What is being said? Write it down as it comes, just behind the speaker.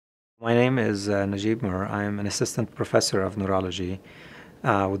My name is Najib Murr. I'm an assistant professor of neurology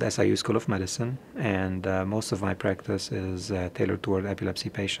with SIU School of Medicine, and most of my practice is tailored toward epilepsy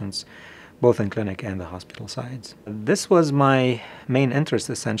patients, both in clinic and the hospital sides. This was my main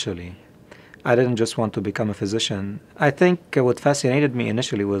interest, essentially. I didn't just want to become a physician. I think what fascinated me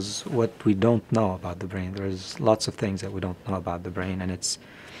initially was what we don't know about the brain. There's lots of things that we don't know about the brain, and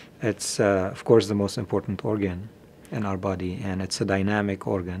it's of course, the most important organ in our body, and it's a dynamic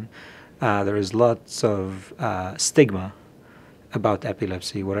organ. There is lots of stigma about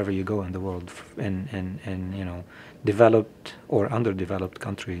epilepsy wherever you go in the world, in developed or underdeveloped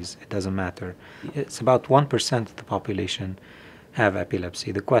countries. It doesn't matter. It's about 1% of the population have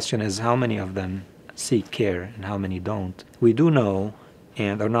epilepsy. The question is how many of them seek care and how many don't. We do know,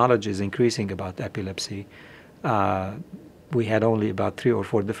 and our knowledge is increasing about epilepsy. We had only about 3 or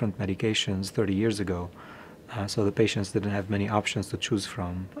 4 different medications 30 years ago. So the patients didn't have many options to choose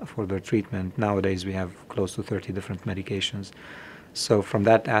from for their treatment. Nowadays we have close to 30 different medications. So from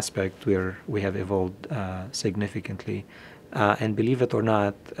that aspect, we have evolved significantly. And believe it or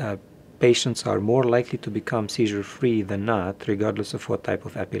not, patients are more likely to become seizure-free than not, regardless of what type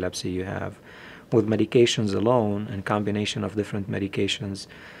of epilepsy you have. With medications alone and combination of different medications,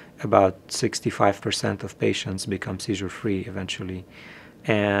 about 65% of patients become seizure-free eventually.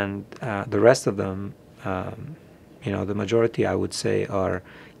 And the rest of them, the majority, I would say, are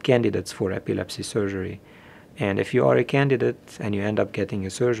candidates for epilepsy surgery. And if you are a candidate and you end up getting a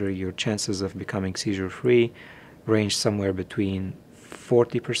surgery, your chances of becoming seizure-free range somewhere between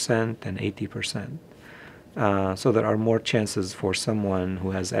 40% and 80%. So there are more chances for someone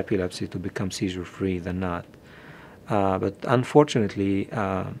who has epilepsy to become seizure-free than not. But unfortunately,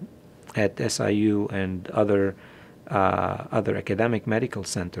 at SIU and other academic medical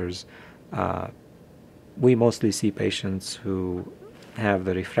centers, we mostly see patients who have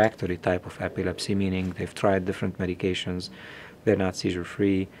the refractory type of epilepsy, meaning they've tried different medications, they're not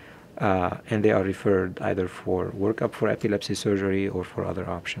seizure-free, and they are referred either for workup for epilepsy surgery or for other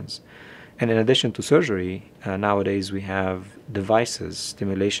options. And in addition to surgery, nowadays we have devices,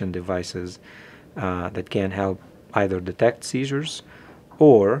 stimulation devices, that can help either detect seizures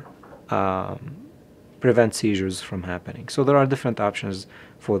or prevent seizures from happening. So there are different options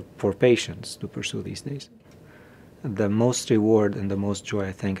for patients to pursue these days. The most reward and the most joy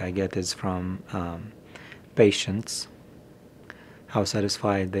I think I get is from patients, how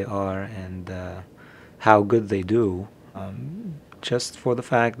satisfied they are and how good they do, just for the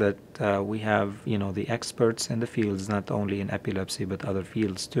fact that we have the experts in the fields, not only in epilepsy but other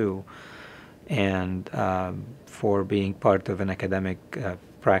fields too, and for being part of an academic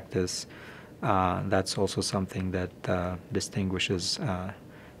practice. That's also something that distinguishes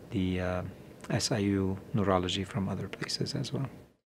the SIU neurology from other places as well.